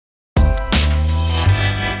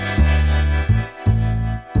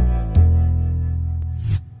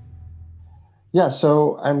Yeah,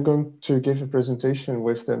 so I'm going to give a presentation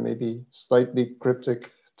with the maybe slightly cryptic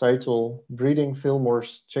title, Breeding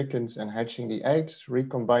Fillmore's Chickens and Hatching the Eggs,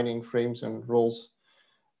 Recombining Frames and Roles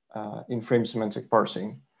in Frame-semantic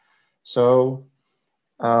Parsing. So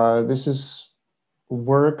this is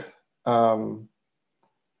work that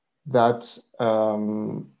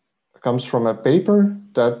comes from a paper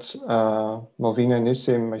that Malvina and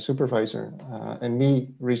Nissim, my supervisor, and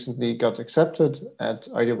me recently got accepted at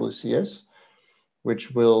IWCS,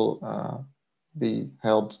 which will be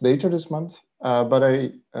held later this month.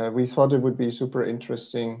 But we thought it would be super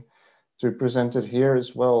interesting to present it here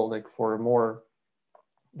as well, like for a more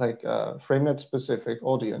like FrameNet specific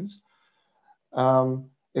audience.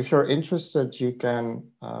 If you're interested, you can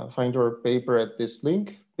find our paper at this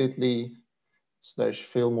link,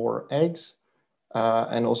 bit.ly/Fillmore eggs.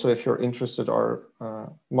 And also, if you're interested, our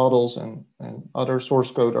models and other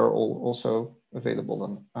source code are also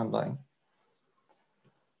available online.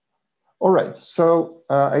 All right, so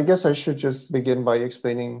I guess I should just begin by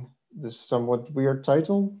explaining this somewhat weird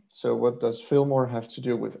title. So what does Fillmore have to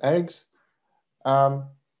do with eggs?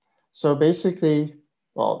 So basically,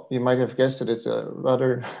 well, you might have guessed it, it's a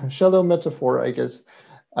rather shallow metaphor, I guess.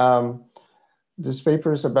 This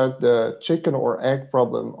paper is about the chicken or egg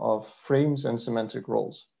problem of frames and semantic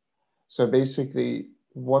roles. So basically,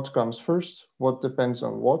 what comes first, what depends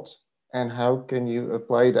on what, and how can you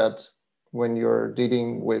apply that when you're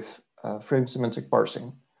dealing with frame semantic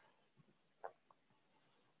parsing.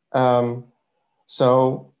 In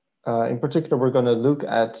particular, we're going to look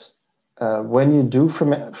at when you do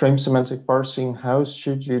frame semantic parsing, how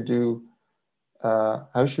should you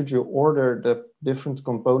order the different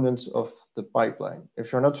components of the pipeline?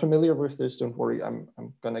 If you're not familiar with this, don't worry, I'm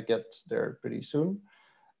going to get there pretty soon.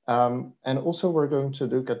 And also, we're going to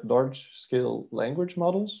look at large-scale language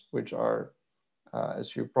models, which are,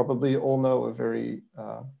 as you probably all know, a very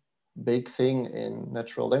big thing in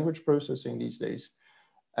natural language processing these days,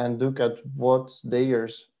 and look at what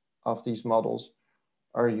layers of these models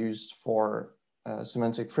are used for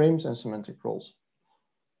semantic frames and semantic roles.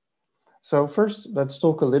 So first, let's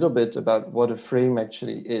talk a little bit about what a frame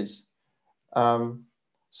actually is.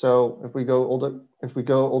 So if we go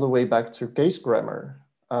all the way back to case grammar,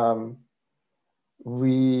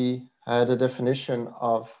 we had a definition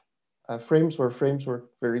of frames where frames were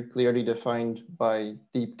very clearly defined by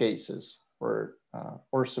deep cases or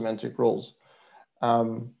semantic roles.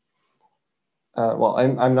 Well,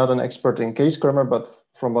 I'm not an expert in case grammar, but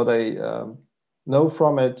from what I know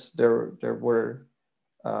from it, there were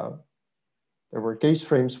case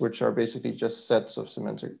frames which are basically just sets of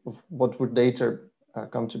what would later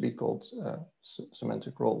come to be called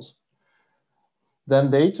semantic roles.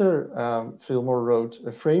 Then later, Fillmore wrote,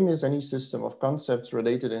 a frame is any system of concepts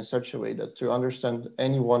related in such a way that to understand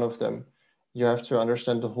any one of them, you have to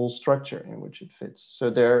understand the whole structure in which it fits.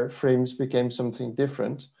 So their frames became something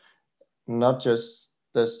different. Not just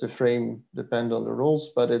does the frame depend on the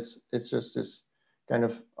roles, but it's just this kind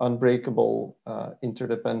of unbreakable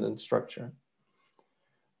interdependent structure.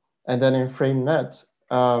 And then in FrameNet,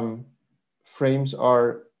 frames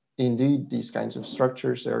are indeed these kinds of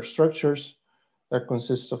structures. They are structures that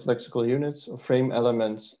consists of lexical units, of frame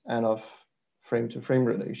elements, and of frame-to-frame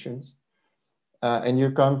relations. And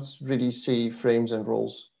you can't really see frames and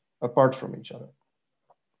roles apart from each other.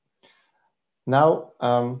 Now,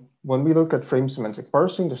 when we look at frame semantic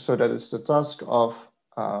parsing, so that is the task of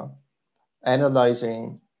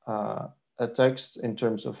analyzing a text in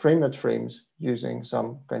terms of FrameNet frames using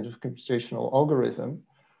some kind of computational algorithm.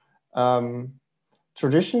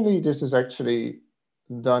 Traditionally, this is actually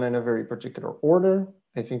done in a very particular order.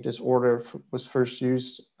 I think this order was first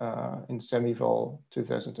used in Semival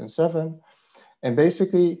 2007. And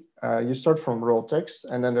basically, you start from raw text,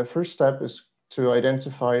 and then the first step is to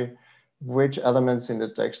identify which elements in the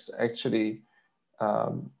text actually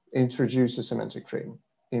introduce a semantic frame,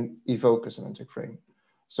 evoke a semantic frame.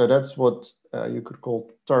 So that's what you could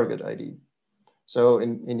call target ID. So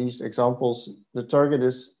in these examples, the target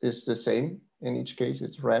is the same. In each case,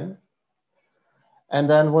 it's ren. And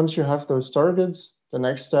then once you have those targets, the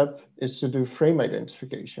next step is to do frame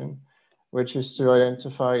identification, which is to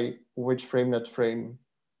identify which FrameNet frame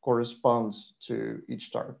corresponds to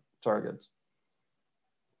each target.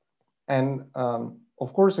 And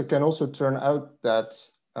of course, it can also turn out that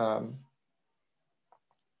a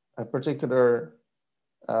particular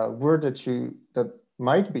word that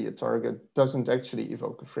might be a target doesn't actually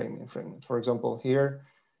evoke a frame in FrameNet. For example, here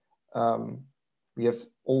we have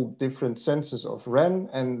all different senses of ran,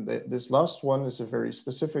 and this last one is a very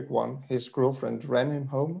specific one. His girlfriend ran him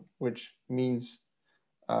home, which means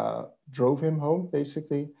drove him home,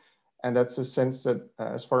 basically. And that's a sense that,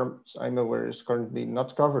 as far as I'm aware, is currently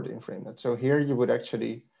not covered in FrameNet. So here you would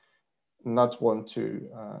actually not want to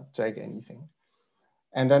tag anything.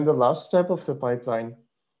 And then the last step of the pipeline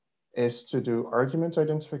is to do argument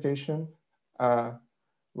identification,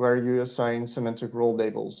 where you assign semantic role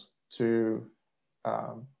labels to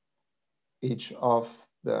each of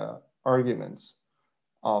the arguments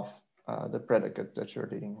of the predicate that you're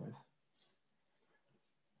dealing with.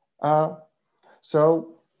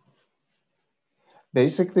 So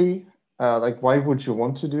basically, like, why would you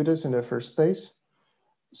want to do this in the first place?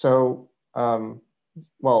 So,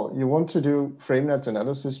 well, you want to do FrameNet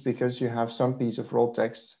analysis because you have some piece of raw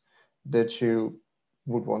text that you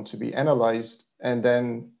would want to be analyzed, and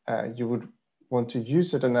then you would want to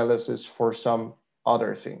use that analysis for some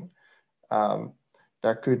other thing.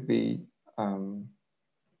 That could be, oh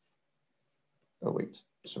wait,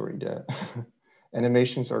 sorry, the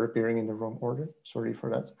animations are appearing in the wrong order. Sorry for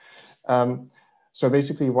that. So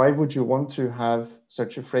basically, why would you want to have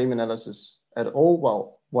such a frame analysis at all?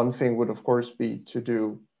 Well, one thing would, of course, be to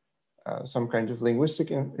do some kind of linguistic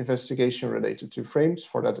investigation related to frames.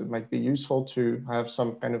 For that, it might be useful to have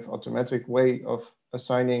some kind of automatic way of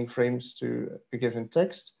assigning frames to a given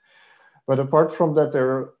text. But apart from that,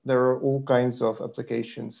 there are all kinds of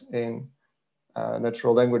applications in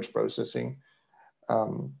natural language processing.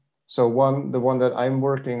 So the one that I'm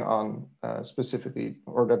working on specifically,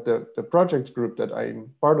 or that the project group that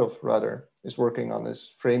I'm part of rather, is working on,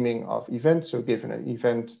 is framing of events. So given an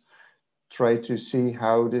event, try to see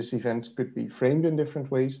how this event could be framed in different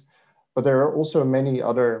ways. But there are also many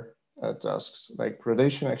other tasks like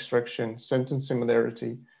relation extraction, sentence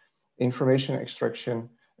similarity, information extraction,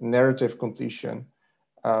 narrative completion,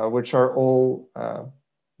 which are all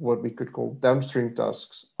what we could call downstream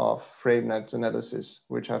tasks of FrameNet analysis,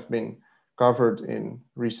 which have been covered in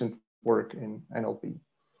recent work in NLP.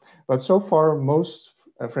 But so far, most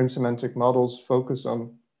frame semantic models focus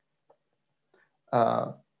on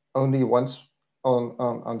only once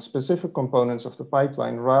on specific components of the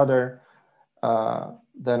pipeline rather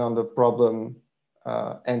than on the problem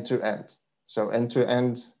end to end. So end to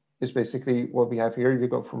end is basically what we have here. You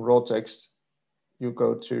go from raw text, you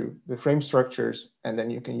go to the frame structures, and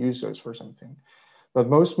then you can use those for something. But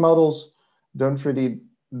most models don't really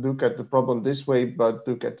look at the problem this way, but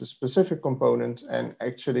look at the specific component. And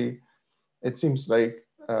actually, it seems like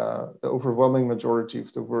the overwhelming majority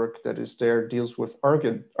of the work that is there deals with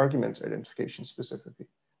argument identification specifically,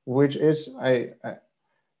 which is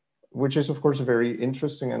of course a very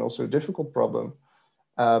interesting and also difficult problem.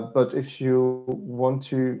 But if you want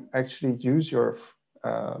to actually use your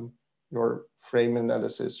frame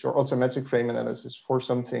analysis, your automatic frame analysis for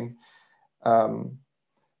something,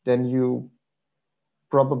 then you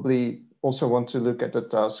probably also want to look at the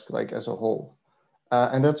task like as a whole.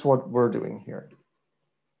 And that's what we're doing here.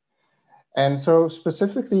 And so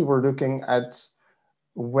specifically, we're looking at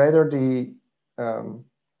whether the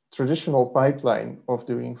traditional pipeline of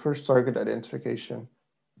doing first target identification,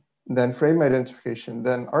 then frame identification,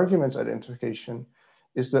 then arguments identification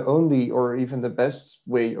is the only or even the best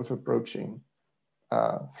way of approaching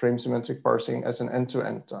frame semantic parsing as an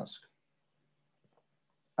end-to-end task.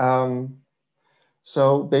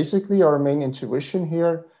 So basically, our main intuition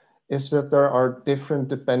here is that there are different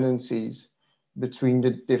dependencies between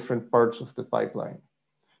the different parts of the pipeline.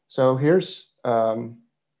 So here's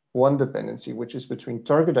one dependency, which is between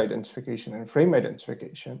target identification and frame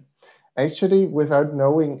identification. Actually, without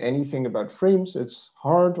knowing anything about frames, it's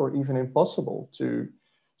hard or even impossible to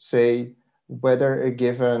say whether a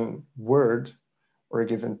given word or a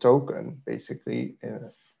given token, basically,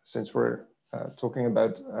 since we're talking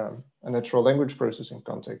about a natural language processing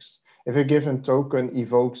context, if a given token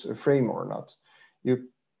evokes a frame or not. You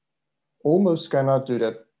almost cannot do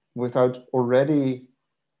that without already,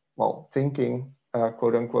 well, thinking,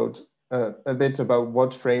 quote unquote, a bit about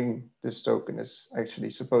what frame this token is actually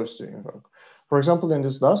supposed to invoke. For example, in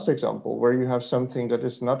this last example, where you have something that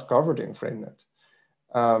is not covered in FrameNet,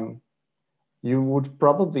 you would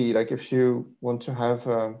probably, like if you want to have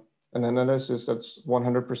an analysis that's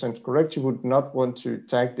 100% correct, you would not want to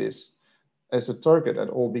tag this as a target at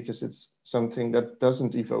all, because it's something that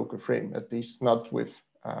doesn't evoke a frame, at least not with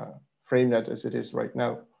FrameNet as it is right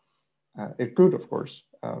now. It could, of course,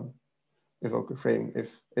 evoke a frame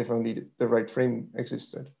if only the right frame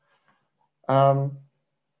existed. And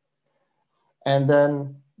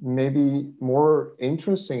then maybe more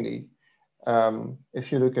interestingly,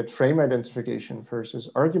 if you look at frame identification versus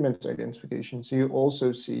argument identification, so you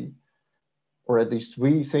also see, or at least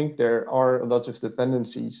we think, there are a lot of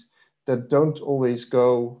dependencies that don't always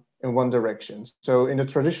go in one direction. So in a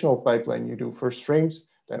traditional pipeline, you do first frames,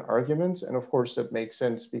 than arguments. And of course, that makes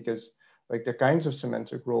sense because like the kinds of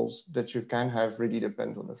semantic roles that you can have really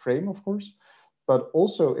depend on the frame, of course. But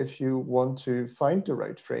also if you want to find the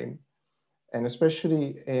right frame, and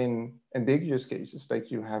especially in ambiguous cases,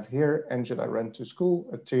 like you have here, Angela ran to school,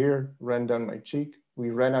 a tear ran down my cheek, we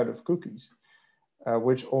ran out of cookies,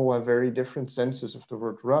 which all have very different senses of the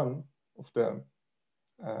word run, of the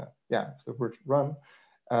word run.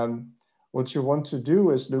 What you want to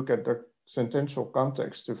do is look at the sentential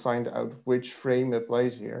context to find out which frame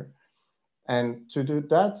applies here. And to do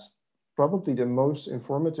that, probably the most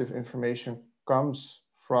informative information comes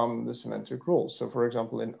from the semantic roles. So for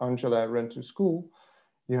example, in Angela ran to school,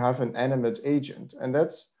 you have an animate agent, and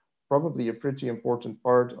that's probably a pretty important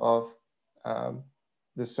part of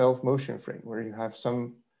the self-motion frame, where you have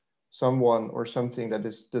someone or something that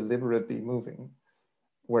is deliberately moving.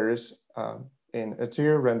 Whereas in a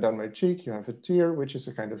tear ran down my cheek, you have a tear, which is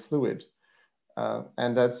a kind of fluid.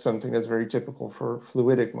 And that's something that's very typical for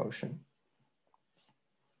fluidic motion.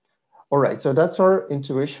 All right, so that's our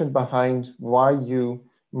intuition behind why you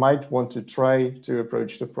might want to try to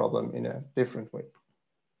approach the problem in a different way.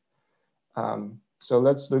 So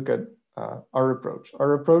let's look at our approach.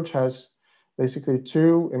 Our approach has basically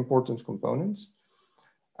two important components.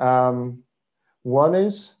 One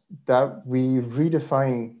is that we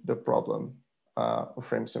redefine the problem of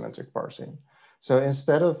frame semantic parsing. So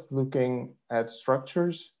instead of looking at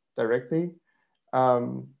structures directly,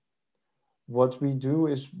 what we do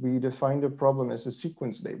is we define the problem as a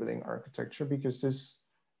sequence labeling architecture, because this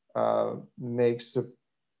makes the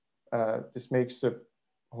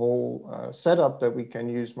whole setup that we can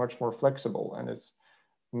use much more flexible, and it's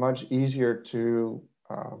much easier to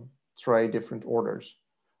try different orders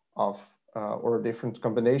of or different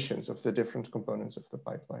combinations of the different components of the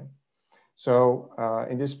pipeline. So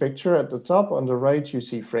in this picture at the top on the right, you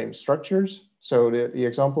see frame structures. So the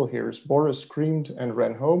example here is Boris screamed and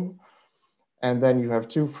ran home. And then you have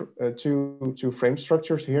two frame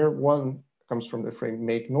structures here. One comes from the frame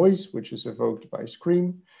make noise, which is evoked by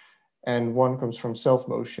scream. And one comes from self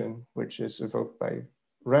motion, which is evoked by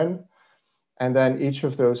ran. And then each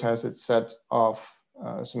of those has its set of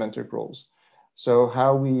semantic roles. So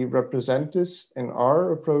how we represent this in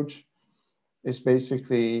our approach is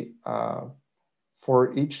basically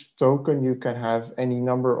for each token, you can have any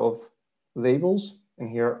number of labels.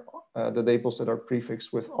 And here, the labels that are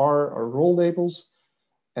prefixed with R are role labels,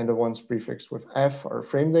 and the ones prefixed with F are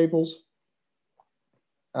frame labels.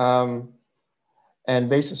 And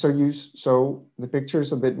basically, so the picture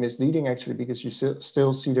is a bit misleading actually, because you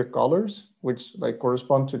still see the colors, which like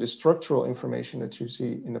correspond to the structural information that you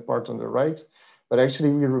see in the part on the right, but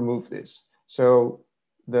actually we remove this. So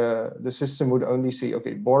the system would only see,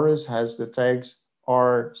 okay, Boris has the tags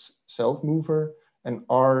R self mover and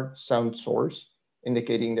R sound source,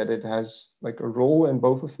 indicating that it has like a role in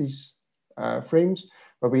both of these frames,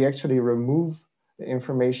 but we actually remove the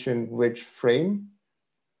information which frame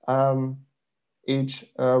each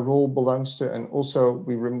role belongs to, and also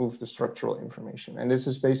we remove the structural information. And this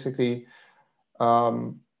is basically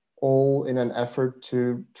all in an effort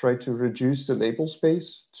to try to reduce the label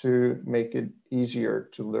space to make it easier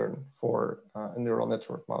to learn for a neural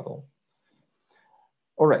network model.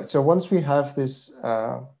 All right, so once we have this,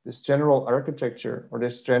 this general architecture, or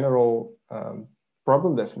this general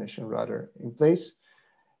problem definition rather in place,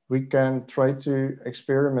 we can try to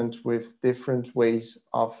experiment with different ways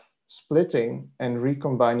of splitting and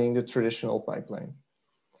recombining the traditional pipeline.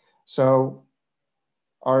 So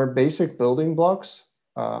our basic building blocks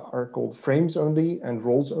are called frames only and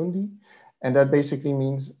roles only. And that basically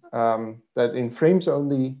means that in frames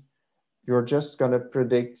only, you're just gonna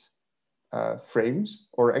predict frames,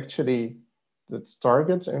 or actually that's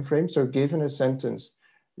targets and frames. So given a sentence,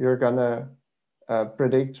 you're gonna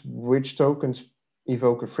predict which tokens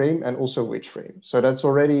evoke a frame and also which frame. So that's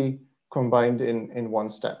already combined in one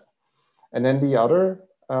step. And then the other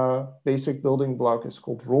basic building block is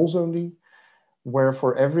called roles only, where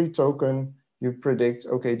for every token you predict,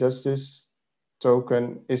 okay, does this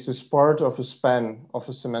token, is this part of a span of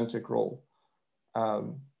a semantic role?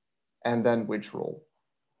 And then which role?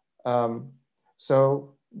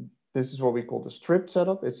 So this is what we call the stripped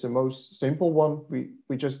setup. It's the most simple one.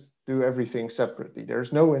 We just do everything separately.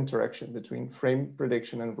 There's no interaction between frame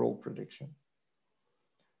prediction and role prediction.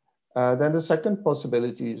 Then the second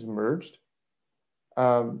possibility is merged,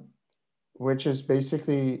 which is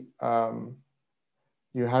basically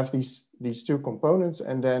you have these two components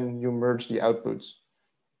and then you merge the outputs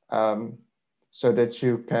so that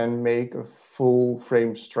you can make a full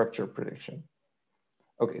frame structure prediction.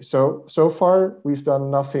 Okay, so far we've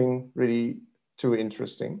done nothing really too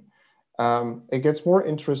interesting. It gets more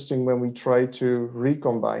interesting when we try to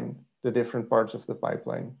recombine the different parts of the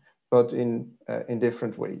pipeline, but in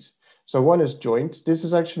different ways. So one is joint. This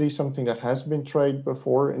is actually something that has been tried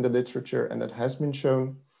before in the literature and that has been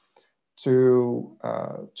shown to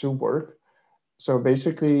work. So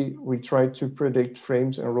basically, we try to predict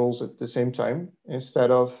frames and roles at the same time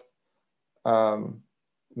instead of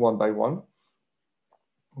one by one.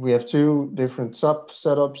 We have two different sub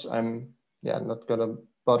setups. I'm not gonna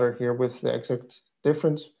bother here with the exact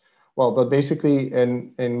difference. Well, but basically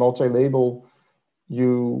in multi-label,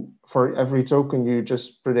 for every token, you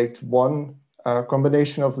just predict one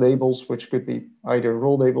combination of labels, which could be either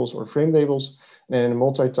role labels or frame labels. And in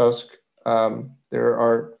multitask, there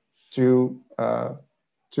are two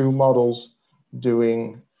models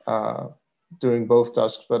doing both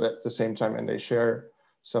tasks, but at the same time, and they share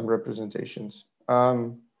some representations.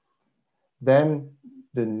 Then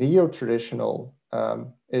the neo-traditional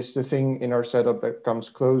is the thing in our setup that comes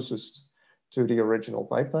closest to the original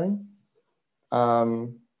pipeline.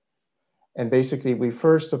 And basically, we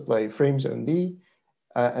first apply frames only,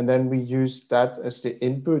 and then we use that as the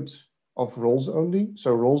input of roles only.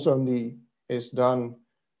 So roles only is done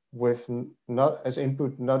with not as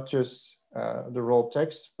input, not just the raw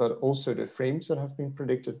text, but also the frames that have been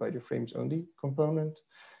predicted by the frames only component.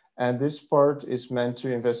 And this part is meant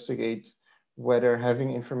to investigate whether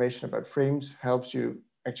having information about frames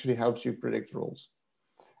actually helps you predict roles.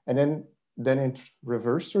 And then in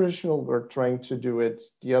reverse traditional, we're trying to do it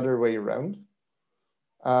the other way around.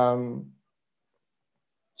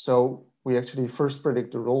 So we actually first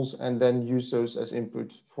predict the roles and then use those as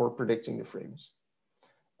input for predicting the frames.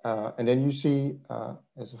 And then you see,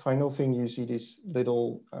 as a final thing, you see these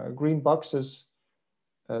little green boxes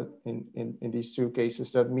in these two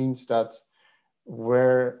cases. That means that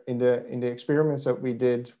where in the experiments that we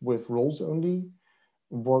did with roles only,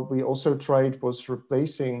 what we also tried was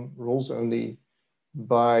replacing roles only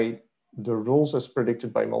by the roles as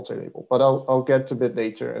predicted by multi-label. But I'll get a bit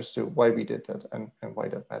later as to why we did that and why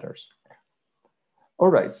that matters. All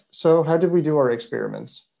right, so how did we do our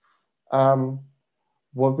experiments?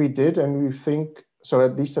 What we did, and we think, so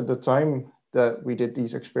at least at the time that we did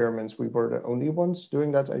these experiments, we were the only ones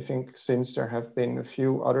doing that, I think, since there have been a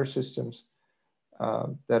few other systems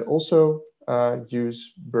that also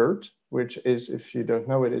use BERT, which is, if you don't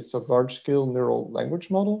know it, it's a large-scale neural language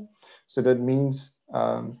model. So that means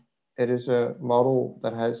it is a model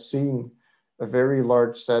that has seen a very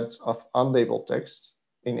large set of unlabeled text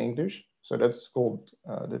in English. So that's called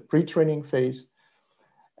the pre-training phase.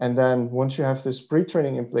 And then once you have this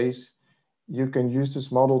pre-training in place, you can use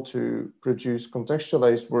this model to produce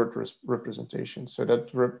contextualized word representation.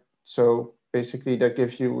 So basically that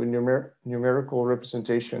gives you a numerical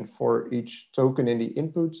representation for each token in the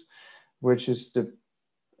input, which is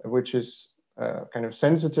kind of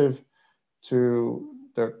sensitive to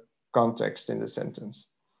the context in the sentence.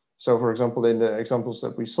 So for example, in the examples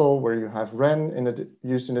that we saw where you have ren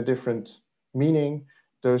used in a different meaning,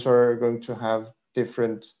 those are going to have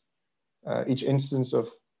different, each instance of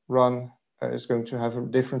run is going to have a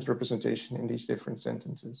different representation in these different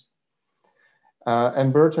sentences.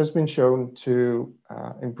 And BERT has been shown to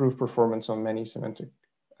improve performance on many semantic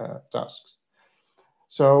tasks.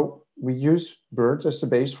 So we use BERT as the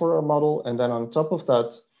base for our model. And then on top of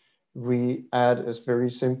that, we add a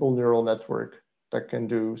very simple neural network that can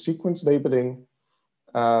do sequence labeling.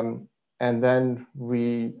 And then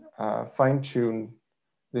we fine tune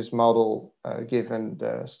this model given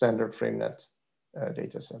the standard FrameNet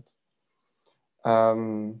dataset.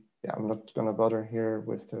 Yeah, I'm not gonna bother here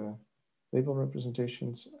with the label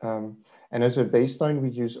representations. And as a baseline, we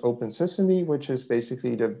use Open Sesame, which is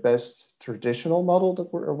basically the best traditional model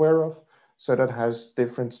that we're aware of. So that has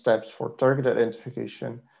different steps for target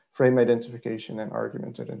identification, frame identification, and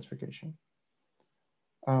argument identification.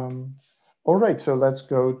 All right, so let's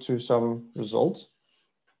go to some results.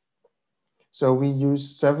 So we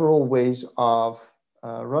use several ways of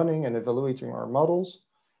running and evaluating our models.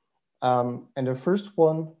 And the first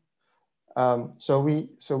one, so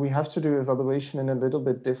we have to do evaluation in a little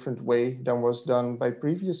bit different way than was done by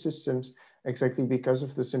previous systems, exactly because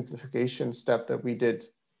of the simplification step that we did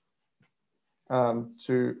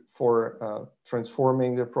for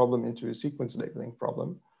transforming the problem into a sequence labeling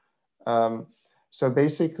problem. So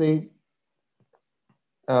basically,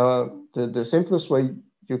 the simplest way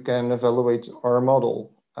you can evaluate our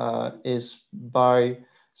model is by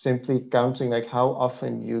simply counting like how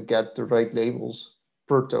often you get the right labels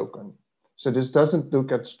per token. So this doesn't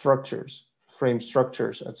look at structures, frame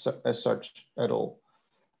structures as such at all.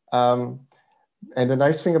 And the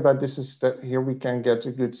nice thing about this is that here we can get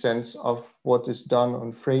a good sense of what is done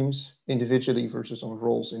on frames individually versus on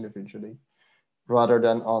roles individually, rather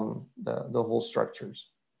than on the whole structures.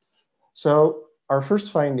 So our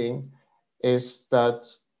first finding is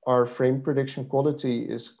that our frame prediction quality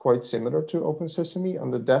is quite similar to OpenSesame. On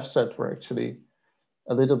the dev set, we're actually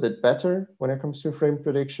a little bit better when it comes to frame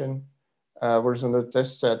prediction, whereas on the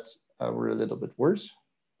test set, we're a little bit worse,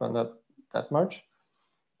 but not that much.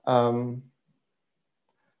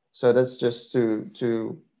 So that's just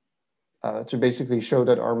to basically show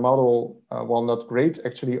that our model, while not great,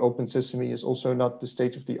 actually OpenSesame is also not the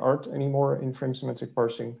state of the art anymore in frame semantic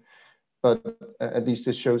parsing, but at least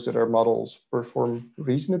this shows that our models perform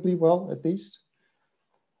reasonably well, at least.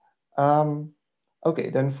 Okay,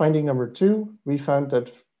 then finding number 2, we found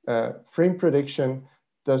that frame prediction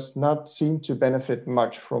does not seem to benefit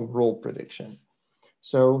much from role prediction.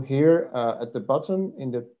 So here at the bottom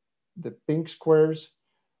in the pink squares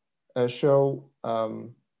show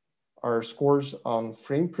our scores on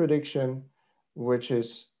frame prediction, which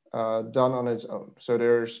is done on its own. So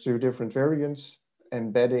there's 2 different variants,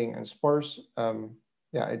 embedding and sparse.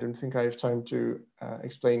 Yeah, I don't think I have time to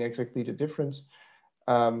explain exactly the difference.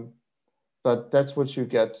 But that's what you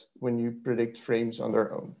get when you predict frames on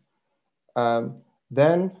their own.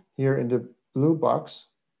 Then here in the blue box,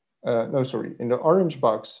 in the orange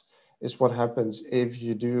box is what happens if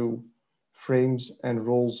you do frames and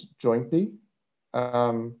roles jointly.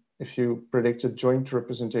 If you predict a joint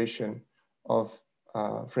representation of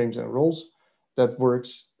frames and roles, that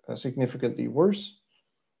works significantly worse.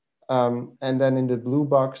 And then in the blue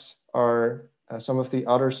box are some of the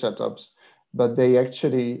other setups, but they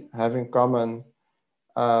actually have in common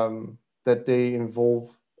that they involve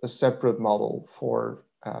a separate model for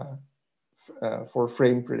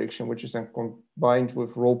frame prediction, which is then combined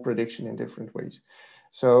with role prediction in different ways.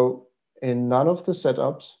 So in none of the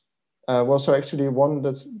setups, well, so actually one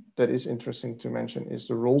that is interesting to mention is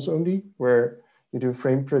the roles only, where you do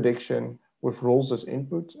frame prediction with roles as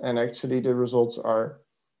input, and actually the results are,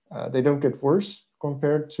 they don't get worse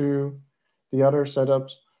compared to the other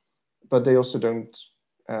setups, but they also don't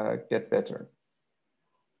get better.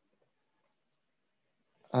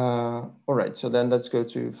 All right, so then let's go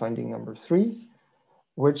to finding number 3,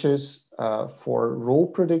 which is for role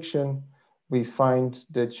prediction, we find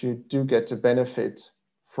that you do get the benefit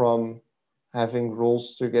from having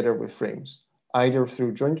roles together with frames, either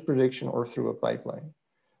through joint prediction or through a pipeline.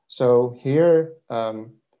 So here,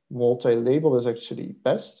 multi-label is actually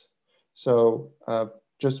best. So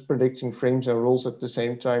just predicting frames and roles at the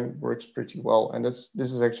same time works pretty well. And this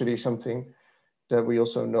is actually something that we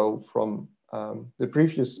also know from the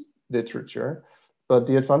previous literature. But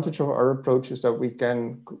the advantage of our approach is that we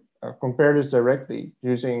can compare this directly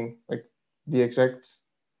using like the exact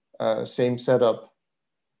same setup,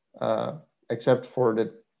 except for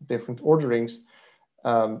the different orderings,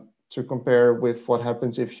 to compare with what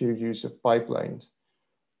happens if you use a pipelined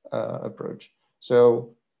approach.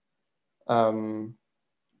 So,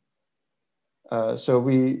 so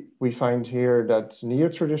we find here that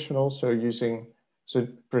neo-traditional, so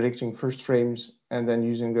predicting first frames and then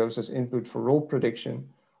using those as input for role prediction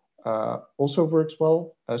also works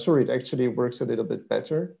well. Sorry, it actually works a little bit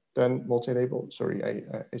better than multi-label. Sorry,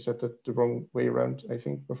 I said that the wrong way around, I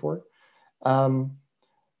think, before.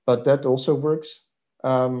 But that also works.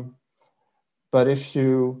 But if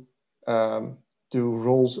you do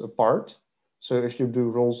roles apart, so if you do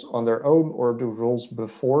roles on their own or do roles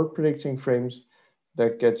before predicting frames,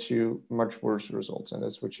 that gets you much worse results. And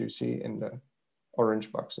that's what you see in the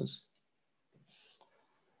orange boxes.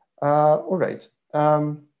 All right.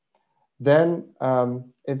 Then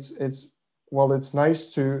it's nice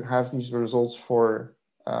to have these results for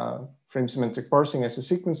frame semantic parsing as a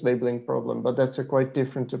sequence labeling problem, but that's a quite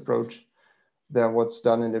different approach than what's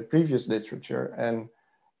done in the previous literature. And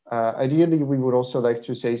ideally, we would also like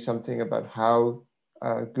to say something about how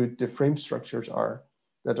good the frame structures are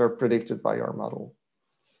that are predicted by our model.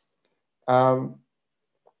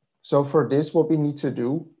 So for this, what we need to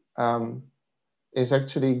do is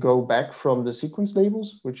actually go back from the sequence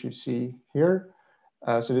labels, which you see here.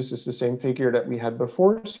 So this is the same figure that we had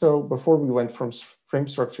before. So before we went from frame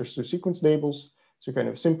structures to sequence labels to kind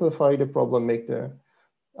of simplify the problem, make the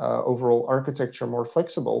overall architecture more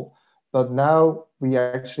flexible. But now we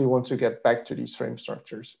actually want to get back to these frame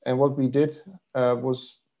structures. And what we did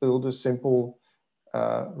was build a simple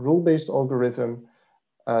rule-based algorithm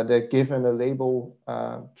that, given a label,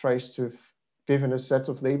 given a set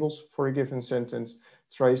of labels for a given sentence,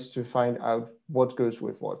 tries to find out what goes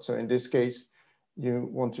with what. So in this case, you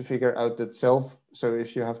want to figure out that self. So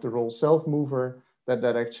if you have the role self mover,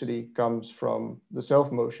 that actually comes from the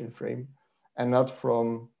self-motion frame and not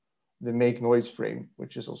from the make noise frame,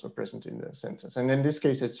 which is also present in the sentence. And in this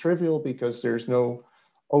case, it's trivial because there's no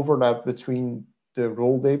overlap between the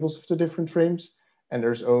role labels of the different frames, and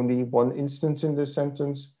there's only one instance in this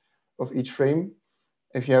sentence of each frame.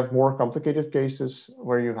 If you have more complicated cases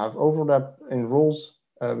where you have overlap in roles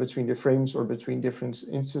between the frames or between different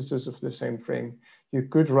instances of the same frame, you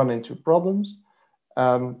could run into problems.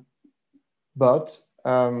 But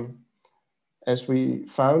as we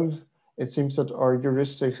found, it seems that our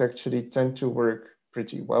heuristics actually tend to work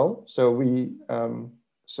pretty well. So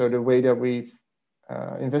so the way that we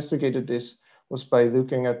investigated this was by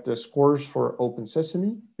looking at the scores for Open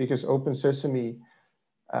Sesame, because Open Sesame,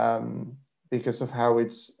 because of how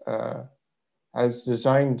it's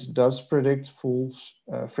designed, does predict full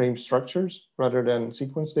frame structures rather than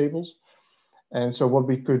sequence tables. And so what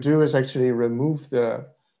we could do is actually remove the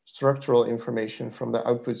structural information from the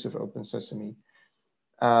outputs of Open Sesame,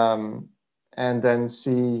 and then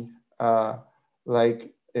see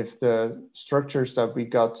like if the structures that we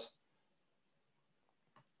got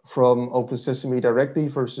from Open Sesame directly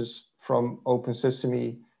versus from Open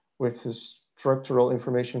Sesame with the structural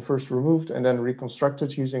information first removed and then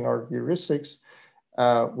reconstructed using our heuristics,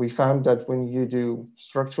 we found that when you do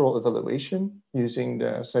structural evaluation using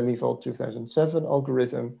the Semivol 2007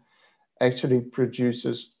 algorithm, actually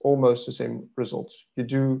produces almost the same results. You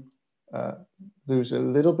do lose a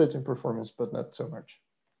little bit in performance, but not so much.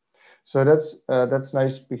 So that's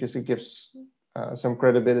nice because it gives some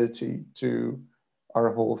credibility to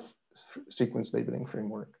our whole sequence labeling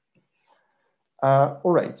framework. All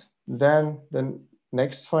right, then the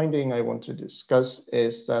next finding I want to discuss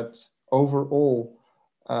is that overall,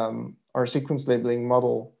 our sequence labeling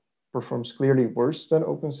model performs clearly worse than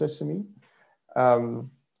Open Sesame,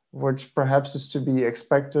 which perhaps is to be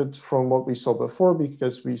expected from what we saw before,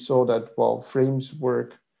 because we saw that while frames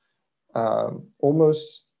work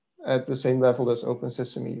almost at the same level as Open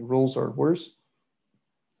Sesame, rules are worse.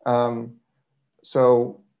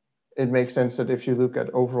 So it makes sense that if you look at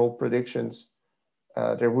overall predictions,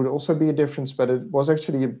 there would also be a difference, but it was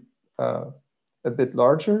actually a bit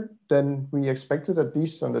larger than we expected, at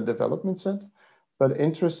least on the development set. But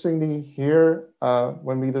interestingly here,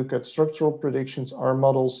 when we look at structural predictions, our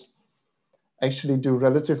models actually do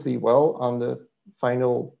relatively well on the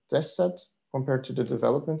final test set compared to the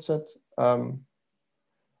development set. And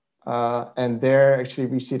there actually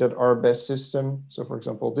we see that our best system, so for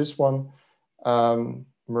example, this one,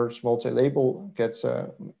 merged multi-label gets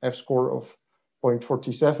a F-score of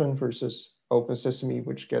 0.47 versus Open Sesame,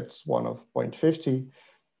 which gets one of 0.50.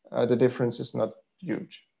 The difference is not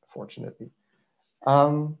huge, fortunately.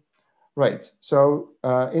 Right, so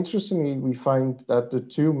interestingly, we find that the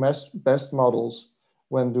two best models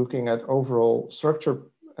when looking at overall structure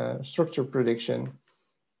prediction,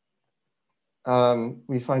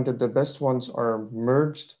 we find that the best ones are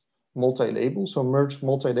merged multi-label. So merged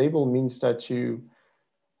multi-label means that you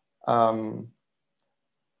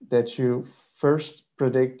first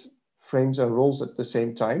predict frames and roles at the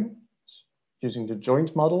same time using the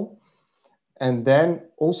joint model, and then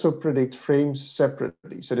also predict frames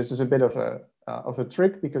separately. So this is a bit of a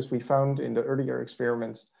trick, because we found in the earlier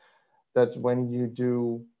experiments that when you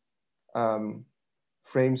do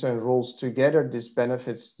frames and roles together, this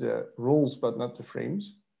benefits the roles but not the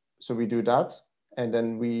frames. So we do that, and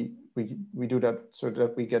then we do that so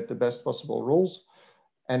that we get the best possible roles.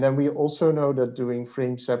 And then we also know that doing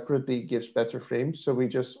frames separately gives better frames. So we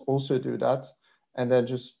just also do that, and then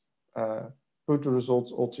just put the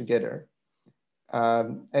results all together.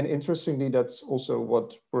 And interestingly, that's also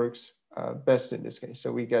what works best in this case.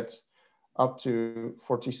 So we get up to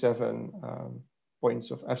 47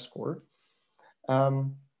 points of F-score.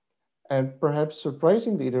 And perhaps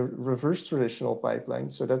surprisingly, the reverse traditional pipeline,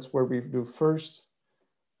 so that's where we do first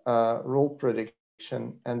role prediction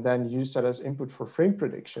and then use that as input for frame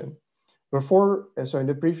prediction. Before, so in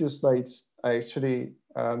the previous slides, I actually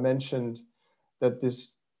mentioned that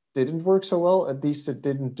this didn't work so well. At least it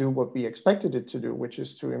didn't do what we expected it to do, which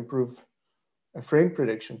is to improve frame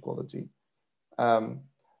prediction quality.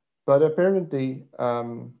 But apparently,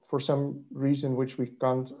 for some reason which we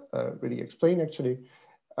can't really explain actually,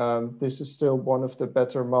 this is still one of the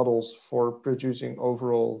better models for producing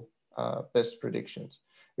overall best predictions.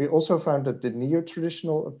 We also found that the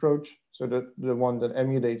neo-traditional approach, so that the one that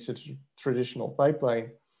emulates a traditional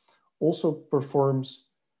pipeline, also performs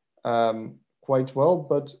quite well,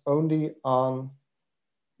 but only on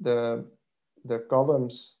the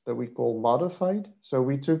columns that we call modified. So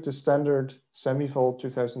we took the standard Semivol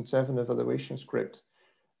 2007 evaluation script,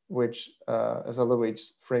 which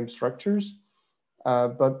evaluates frame structures.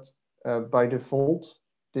 but by default,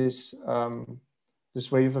 this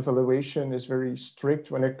this way of evaluation is very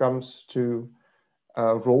strict when it comes to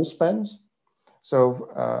role spans.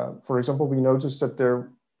 So, for example, we noticed that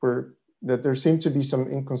there seemed to be some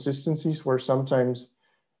inconsistencies where sometimes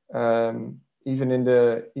even in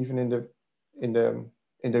the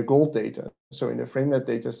gold data, so in the FrameNet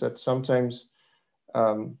data set, sometimes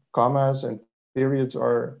commas and periods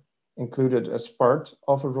are included as part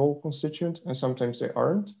of a role constituent, and sometimes they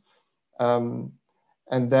aren't.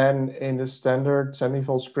 And then in the standard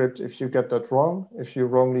semival script, if you get that wrong, if you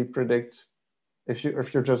wrongly predict, if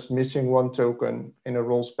you're just missing one token in a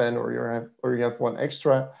role span, or you have one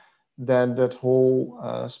extra, then that whole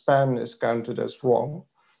span is counted as wrong.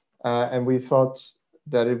 And we thought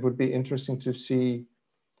that it would be interesting to see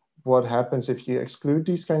what happens if you exclude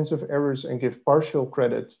these kinds of errors and give partial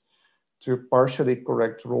credit to partially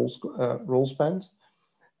correct role spans.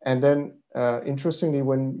 And then, interestingly,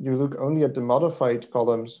 when you look only at the modified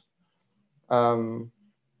columns,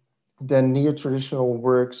 then neo-traditional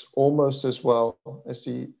works almost as well as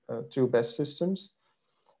the two best systems.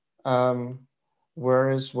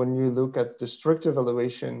 Whereas when you look at destructive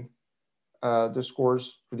evaluation, the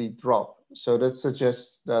scores really drop. So that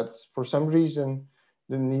suggests that for some reason,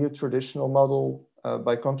 the neo-traditional model,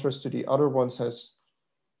 by contrast to the other ones, has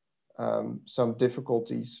some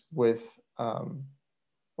difficulties with,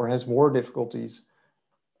 or has more difficulties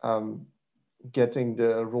getting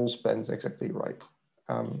the role spans exactly right.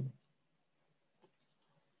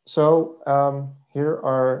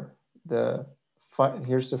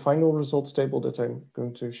 Here's the final results table that I'm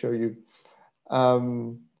going to show you,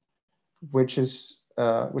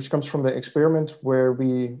 which comes from the experiment where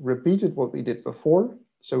we repeated what we did before.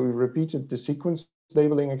 So we repeated the sequence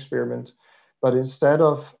labeling experiment, but instead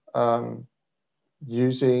of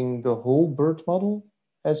using the whole BERT model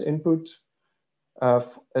as input, as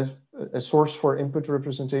a source for input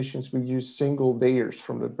representations, we use single layers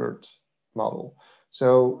from the BERT model.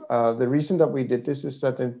 So the reason that we did this is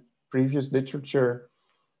that in previous literature,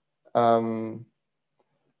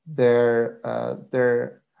 there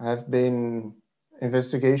have been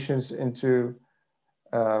investigations into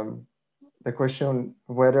the question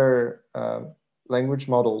whether language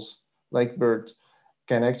models like BERT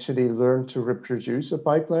can actually learn to reproduce a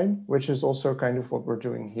pipeline, which is also kind of what we're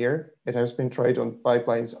doing here. It has been tried on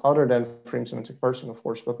pipelines other than frame-semantic parsing, of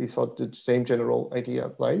course, but we thought the same general idea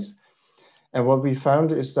applies. And what we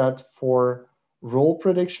found is that for role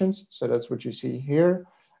predictions, so that's what you see here,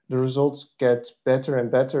 the results get better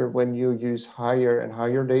and better when you use higher and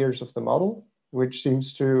higher layers of the model, which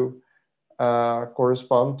seems to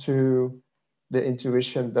correspond to the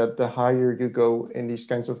intuition that the higher you go in these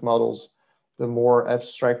kinds of models, the more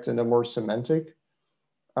abstract and the more semantic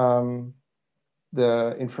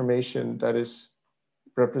the information that is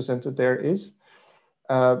represented there is.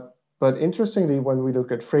 But interestingly, when we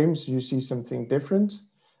look at frames, you see something different.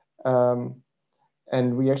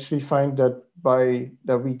 And we actually find that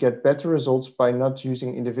we get better results by not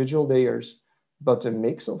using individual layers, but a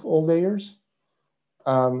mix of all layers.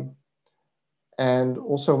 And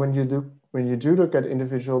also when you do look at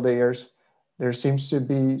individual layers, there seems to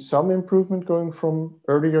be some improvement going from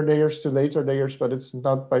earlier layers to later layers, but it's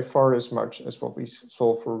not by far as much as what we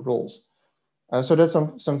saw for roles. So that's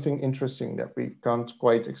something interesting that we can't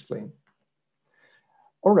quite explain.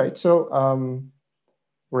 All right, so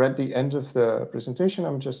we're at the end of the presentation.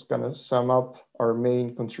 I'm just gonna sum up our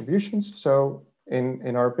main contributions. So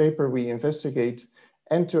in our paper, we investigate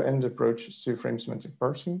end-to-end approaches to frame-semantic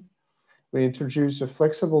parsing. We introduce a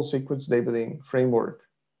flexible sequence labeling framework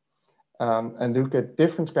and look at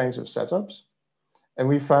different kinds of setups. And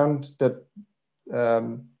we found that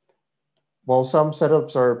while some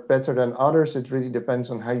setups are better than others, it really depends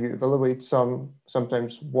on how you evaluate some.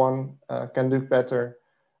 Sometimes one can look better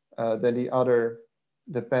than the other,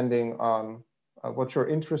 depending on what you're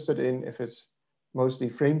interested in, if it's mostly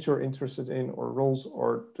frames you're interested in, or roles,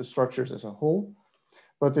 or the structures as a whole.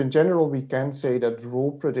 But in general, we can say that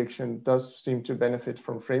role prediction does seem to benefit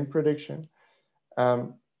from frame prediction.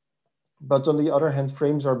 But on the other hand,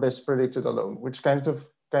 frames are best predicted alone, which kind of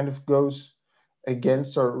goes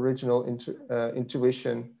against our original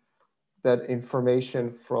intuition that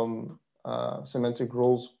information from semantic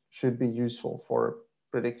roles should be useful for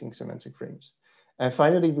predicting semantic frames. And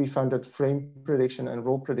finally, we found that frame prediction and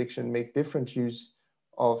role prediction make different use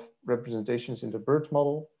of representations in the BERT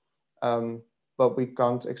model, but we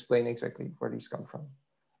can't explain exactly where these come from.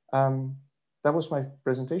 That was my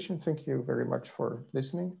presentation. Thank you very much for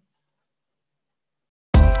listening.